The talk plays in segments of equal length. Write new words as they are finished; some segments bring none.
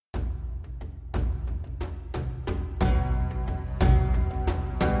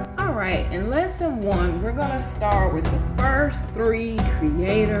All right, in lesson 1, we're going to start with the first 3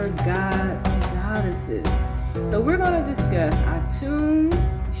 creator gods and goddesses. So we're going to discuss Atum,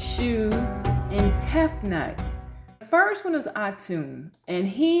 Shu, and Tefnut. The first one is Atum, and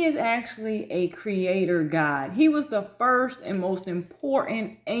he is actually a creator god. He was the first and most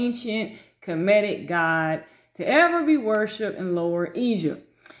important ancient Kemetic god to ever be worshipped in Lower Egypt.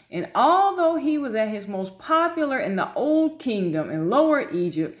 And although he was at his most popular in the Old Kingdom in Lower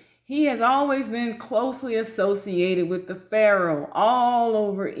Egypt, he has always been closely associated with the pharaoh all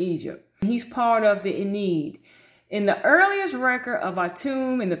over Egypt. He's part of the Ennead. In the earliest record of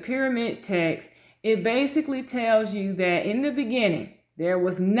Atum in the pyramid text, it basically tells you that in the beginning, there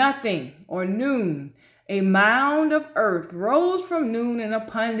was nothing, or Nun. A mound of earth rose from Nun, and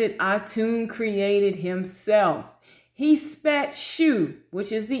upon it Atum created himself. He spat Shu,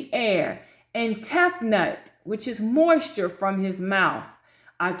 which is the air, and Tefnut, which is moisture, from his mouth.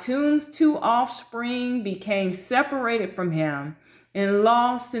 Atum's 2 offspring became separated from him and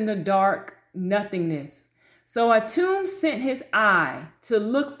lost in the dark nothingness. So Atum sent his eye to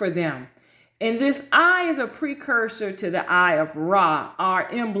look for them. And this eye is a precursor to the eye of Ra, our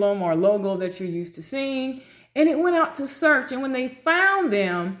emblem or logo that you're used to seeing. And it went out to search. And when they found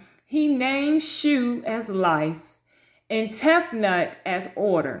them, he named Shu as life and Tefnut as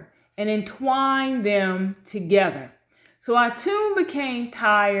order, and entwined them together. So Atum became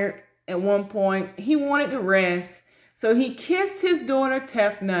tired at one point. He wanted to rest. So he kissed his daughter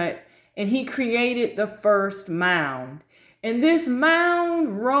Tefnut, and he created the first mound. And this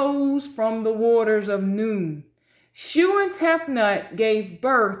mound rose from the waters of Nun. Shu and Tefnut gave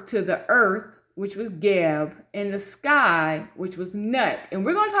birth to the earth, which was Geb, and the sky, which was Nut. And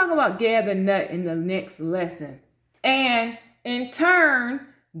we're going to talk about Geb and Nut in the next lesson. And in turn,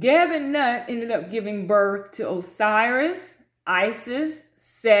 Geb and Nut ended up giving birth to Osiris, Isis,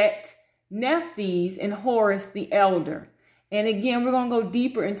 Set, Nephthys, and Horus the Elder. And again, we're going to go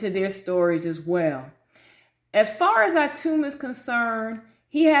deeper into their stories as well. As far as Atum is concerned,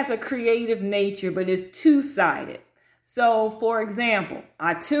 he has a creative nature, but it's two-sided. So, for example,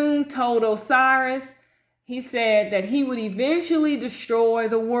 Atum told Osiris, he said that he would eventually destroy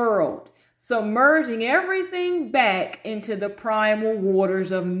the world, submerging everything back into the primal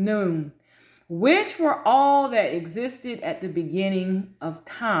waters of Nun, which were all that existed at the beginning of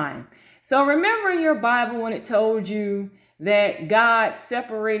time. So remember in your Bible when it told you that God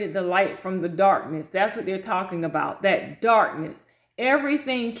separated the light from the darkness. That's what they're talking about, that darkness.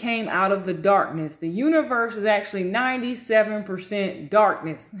 Everything came out of the darkness. The universe is actually 97%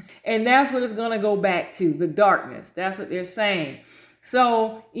 darkness. And that's what it's going to go back to, the darkness. That's what they're saying.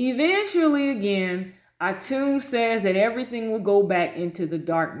 So eventually, again, Atum says that everything will go back into the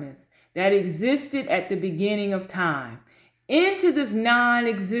darkness that existed at the beginning of time. Into this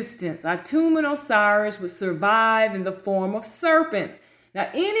non-existence, Atum and Osiris would survive in the form of serpents. Now,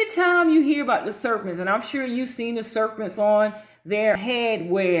 anytime you hear about the serpents, and I'm sure you've seen the serpents on their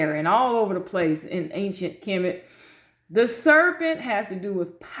headwear and all over the place in ancient Kemet, the serpent has to do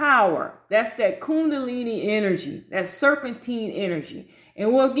with power. That's that Kundalini energy, that serpentine energy.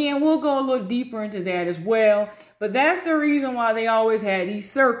 And we'll go a little deeper into that as well. But that's the reason why they always had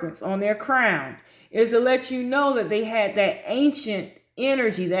these serpents on their crowns, is to let you know that they had that ancient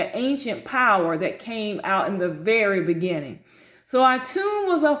energy, that ancient power that came out in the very beginning. So Atum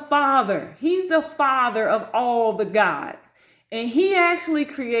was a father. He's the father of all the gods. And he actually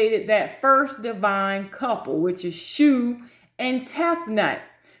created that first divine couple, which is Shu and Tefnut,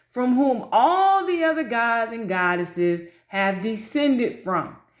 from whom all the other gods and goddesses have descended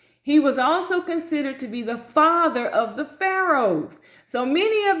from. He was also considered to be the father of the pharaohs. So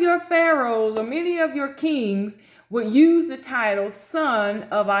many of your pharaohs or many of your kings would use the title son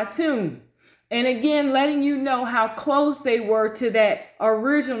of Atum. And again, letting you know how close they were to that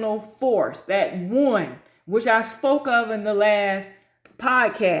original force, that one, which I spoke of in the last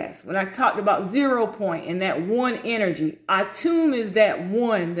podcast when I talked about 0 point and that one energy. Atum is that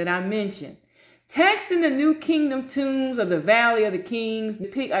one that I mentioned. Text in the New Kingdom tombs of the Valley of the Kings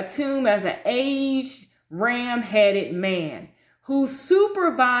depict Atum as an aged, ram-headed man who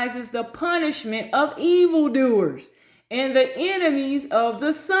supervises the punishment of evildoers and the enemies of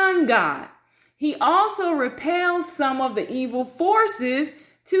the sun god. He also repels some of the evil forces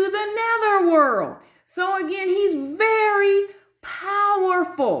to the netherworld. So again, he's very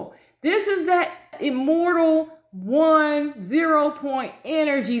powerful. This is that immortal 0 point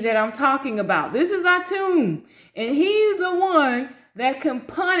energy that I'm talking about. This is Atum. And he's the one that can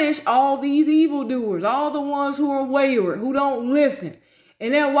punish all these evildoers, all the ones who are wayward, who don't listen.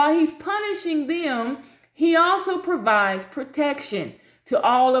 And then while he's punishing them, he also provides protection to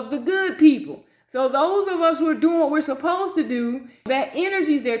all of the good people. So those of us who are doing what we're supposed to do, that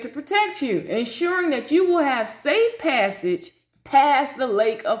energy is there to protect you, ensuring that you will have safe passage past the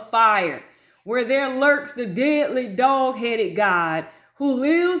lake of fire, where there lurks the deadly dog-headed God who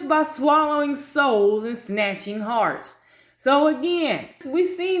lives by swallowing souls and snatching hearts. So again,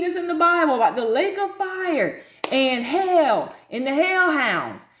 we've seen this in the Bible about the lake of fire and hell and the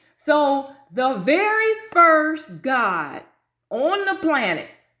hellhounds. So the very first God on the planet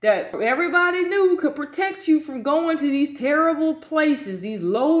that everybody knew could protect you from going to these terrible places, these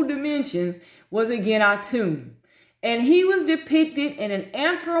low dimensions, was again Atum. And he was depicted in an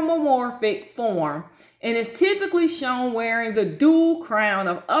anthropomorphic form and is typically shown wearing the dual crown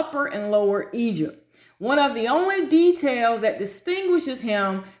of Upper and Lower Egypt. One of the only details that distinguishes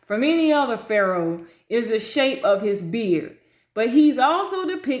him from any other pharaoh is the shape of his beard. But he's also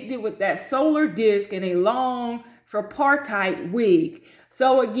depicted with that solar disk and a long tripartite wig.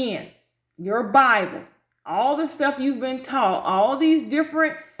 So again, your Bible, all the stuff you've been taught, all these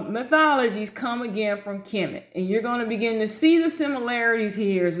different mythologies come again from Kemet. And you're going to begin to see the similarities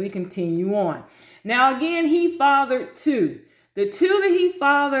here as we continue on. Now again, he fathered two. The two that he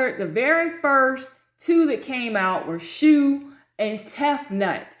fathered, the very first two that came out were Shu and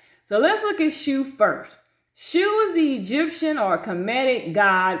Tefnut. So let's look at Shu first. Shu is the Egyptian or Kemetic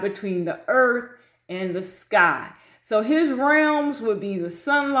god between the earth and the sky. So his realms would be the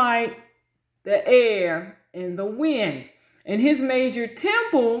sunlight, the air, and the wind. And his major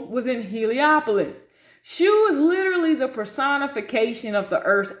temple was in Heliopolis. Shu is literally the personification of the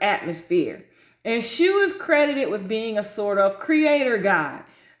earth's atmosphere. And Shu is credited with being a sort of creator god.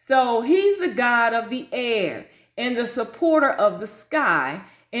 So he's the god of the air and the supporter of the sky.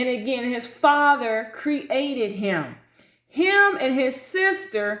 And again, his father created him. Him and his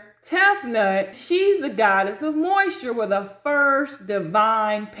sister, Tefnut, she's the goddess of moisture, were the first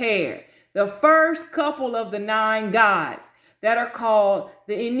divine pair, the first couple of the 9 gods that are called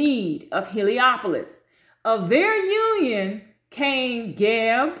the Ennead of Heliopolis. Of their union came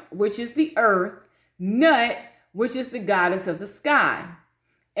Geb, which is the earth, Nut, which is the goddess of the sky.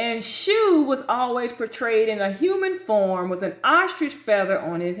 And Shu was always portrayed in a human form with an ostrich feather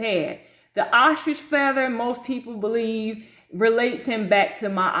on his head. The ostrich feather, most people believe, relates him back to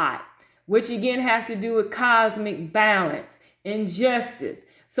Ma'at, which again has to do with cosmic balance and justice.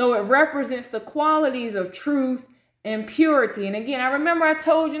 So it represents the qualities of truth and purity. And again, I remember I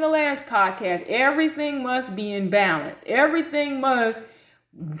told you in the last podcast, everything must be in balance. Everything must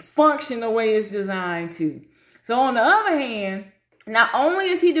function the way it's designed to. So on the other hand, not only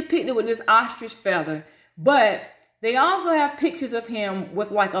is he depicted with this ostrich feather, but they also have pictures of him with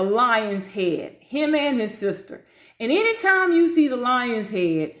like a lion's head, him and his sister. And anytime you see the lion's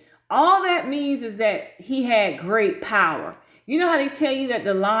head, all that means is that he had great power. You know how they tell you that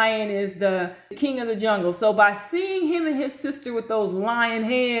the lion is the king of the jungle. So by seeing him and his sister with those lion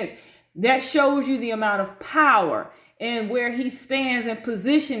heads, that shows you the amount of power and where he stands in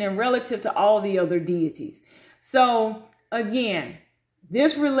position and relative to all the other deities. So again,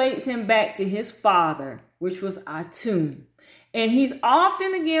 this relates him back to his father, which was Atum. And he's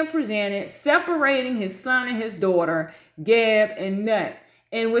often again presented separating his son and his daughter, Geb and Nut.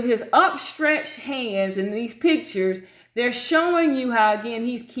 And with his upstretched hands in these pictures, they're showing you how, again,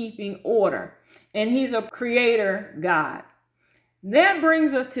 he's keeping order. And he's a creator God. That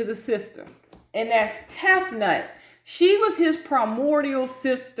brings us to the sister. And that's Tefnut. She was his primordial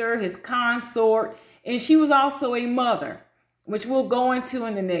sister, his consort. And she was also a mother, which we'll go into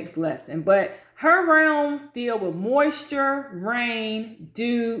in the next lesson. But her realms deal with moisture, rain,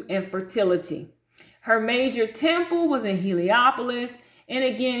 dew, and fertility. Her major temple was in Heliopolis. And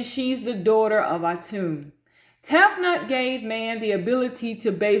again, she's the daughter of Atum. Tefnut gave man the ability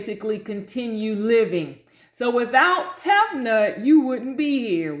to basically continue living. So without Tefnut, you wouldn't be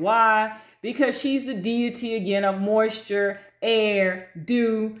here. Why? Because she's the deity again of moisture, air,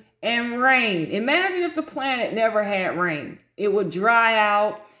 dew, and rain. Imagine if the planet never had rain. It would dry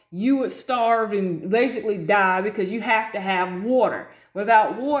out. You would starve and basically die because you have to have water.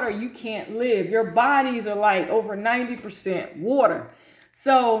 Without water, you can't live. Your bodies are like over 90% water.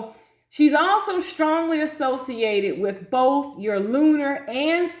 So she's also strongly associated with both your lunar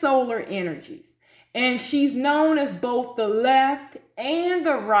and solar energies. And she's known as both the left and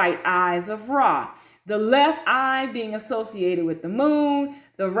the right eyes of Ra. The left eye being associated with the moon,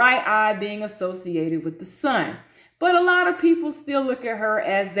 the right eye being associated with the sun. But a lot of people still look at her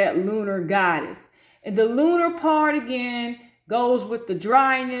as that lunar goddess. And the lunar part, again, goes with the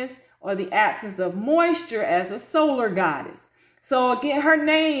dryness or the absence of moisture as a solar goddess. So again, her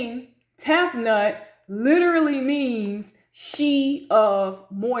name, Tefnut, literally means she of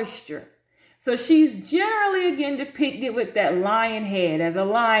moisture. So she's generally again depicted with that lion head as a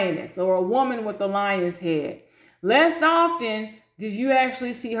lioness or a woman with a lion's head. Less often do you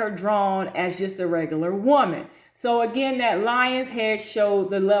actually see her drawn as just a regular woman. So again, that lion's head showed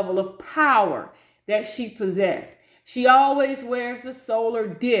the level of power that she possessed. She always wears the solar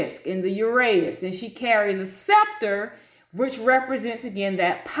disc in the uraeus, and she carries a scepter, which represents again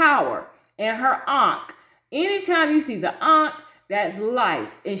that power. And her ankh. Anytime you see the ankh, that's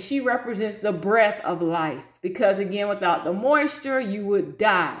life, and she represents the breath of life, because again, without the moisture, you would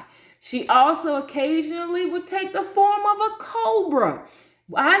die. She also occasionally would take the form of a cobra.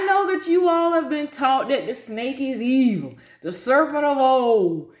 I know that you all have been taught that the snake is evil. The serpent of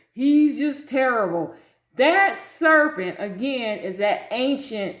old, he's just terrible. That serpent, again, is that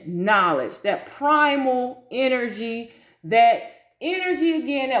ancient knowledge, that primal energy, that energy,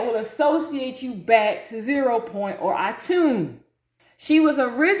 again, that will associate you back to 0 point or Atum. She was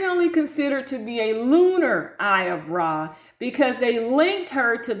originally considered to be a lunar eye of Ra because they linked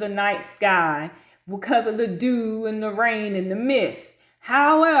her to the night sky because of the dew and the rain and the mist.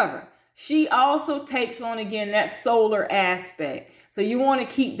 However, she also takes on again that solar aspect. So you want to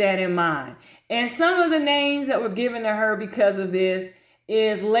keep that in mind. And some of the names that were given to her because of this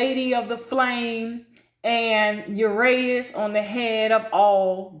is Lady of the Flame and Uraeus on the head of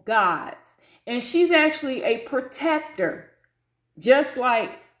all gods. And she's actually a protector. Just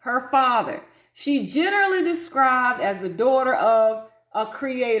like her father, she generally described as the daughter of a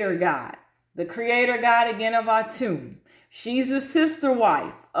creator god, the creator god again of Atum. She's a sister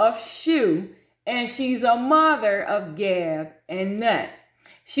wife of Shu, and she's a mother of Geb and Nut.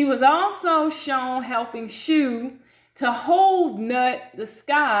 She was also shown helping Shu to hold Nut, the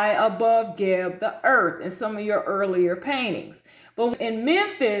sky, above Geb, the earth, in some of your earlier paintings. But in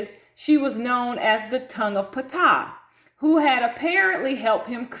Memphis, she was known as the tongue of Ptah, who had apparently helped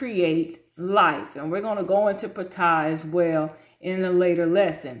him create life. And we're going to go into Ptah as well in a later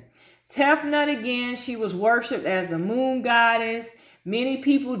lesson. Tefnut, again, she was worshipped as the moon goddess. Many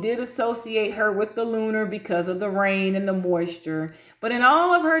people did associate her with the lunar because of the rain and the moisture. But in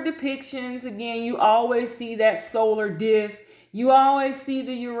all of her depictions, again, you always see that solar disc. You always see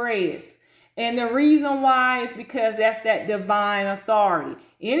the uraeus. And the reason why is because that's that divine authority.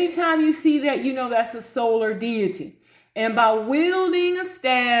 Anytime you see that, you know that's a solar deity. And by wielding a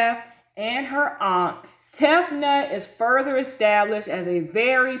staff and her ankh, Tefnut is further established as a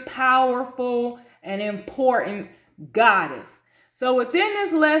very powerful and important goddess. So within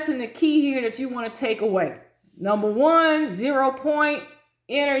this lesson, the key here that you want to take away, number 1, 0 point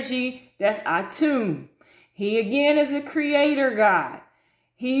energy, that's Atum. He again is a creator god.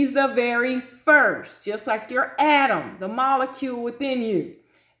 He's the very first, just like your atom, the molecule within you.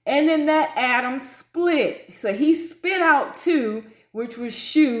 And then that atom split. So he spit out 2, which was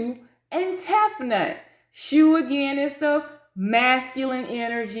Shu and Tefnut. Shu again is the masculine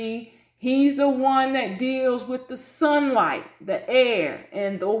energy. He's the one that deals with the sunlight, the air,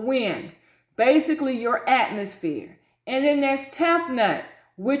 and the wind. Basically your atmosphere. And then there's Tefnut,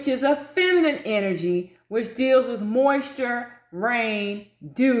 which is a feminine energy, which deals with moisture, rain,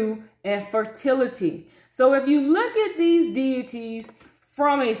 dew, and fertility. So if you look at these deities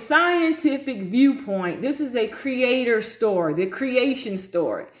from a scientific viewpoint, this is a creator story, the creation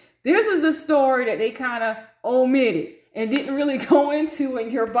story. This is the story that they kind of omitted and didn't really go into in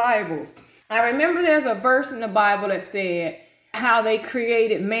your Bibles. I remember there's a verse in the Bible that said how they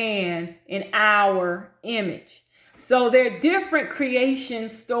created man in our image. So they're different creation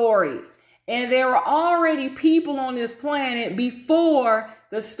stories. And there were already people on this planet before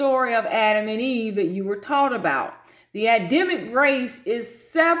the story of Adam and Eve that you were taught about. The Adamic race is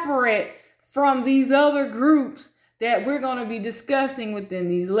separate from these other groups that we're going to be discussing within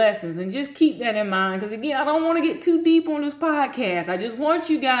these lessons. And just keep that in mind, because again, I don't want to get too deep on this podcast. I just want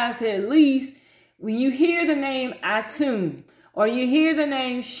you guys to at least, when you hear the name Atum, or you hear the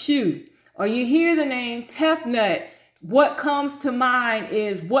name Shu, or you hear the name Tefnut, what comes to mind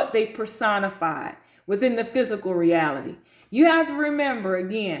is what they personified within the physical reality. You have to remember,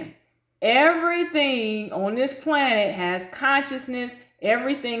 again, everything on this planet has consciousness.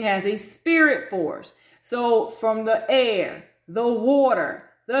 Everything has a spirit force. So from the air, the water,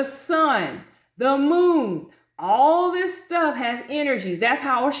 the sun, the moon, all this stuff has energies. That's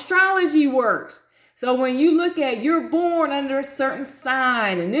how astrology works. So when you look at, you're born under a certain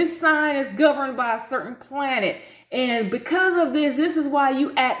sign, and this sign is governed by a certain planet. And because of this, this is why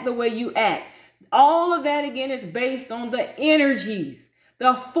you act the way you act. All of that, again, is based on the energies,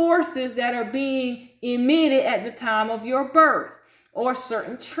 the forces that are being emitted at the time of your birth or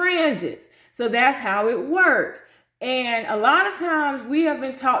certain transits. So that's how it works. And a lot of times we have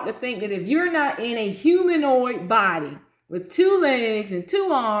been taught to think that if you're not in a humanoid body with 2 legs and 2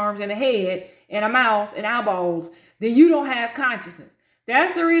 arms and a head and a mouth and eyeballs, then you don't have consciousness.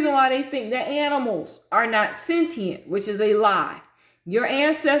 That's the reason why they think that animals are not sentient, which is a lie. Your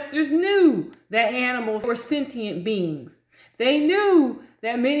ancestors knew that animals were sentient beings. They knew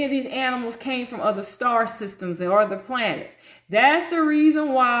that many of these animals came from other star systems or other planets. That's the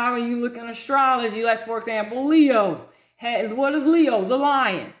reason why when you look in astrology, like for example, Leo, what is Leo? The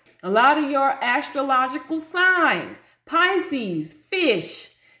lion. A lot of your astrological signs, Pisces, fish,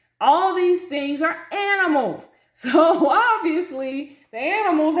 all these things are animals. So obviously the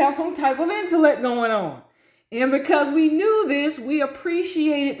animals have some type of intellect going on. And because we knew this, we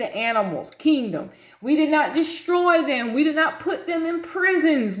appreciated the animals' kingdom. We did not destroy them. We did not put them in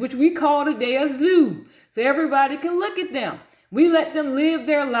prisons, which we call today a zoo, so everybody can look at them. We let them live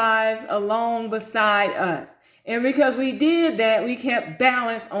their lives along beside us. And because we did that, we kept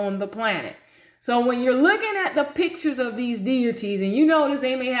balance on the planet. So when you're looking at the pictures of these deities and you notice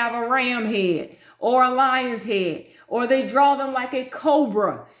they may have a ram head or a lion's head, or they draw them like a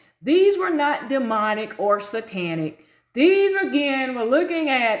cobra, these were not demonic or satanic. These, again, were looking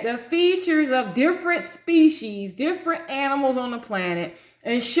at the features of different species, different animals on the planet,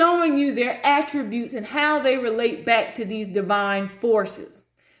 and showing you their attributes and how they relate back to these divine forces.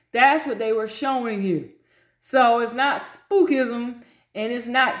 That's what they were showing you. So it's not spookism, and it's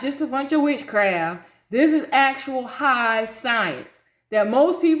not just a bunch of witchcraft. This is actual high science that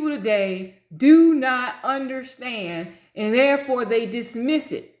most people today do not understand, and therefore they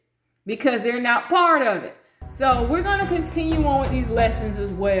dismiss it because they're not part of it. So we're going to continue on with these lessons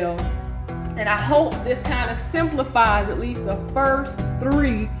as well. And I hope this kind of simplifies at least the first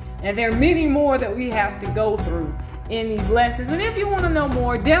 3. And there are many more that we have to go through in these lessons. And if you want to know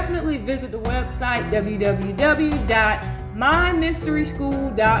more, definitely visit the website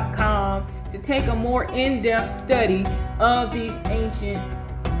www.mymysteryschool.com to take a more in-depth study of these ancient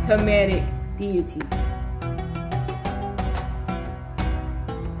Kemetic deities.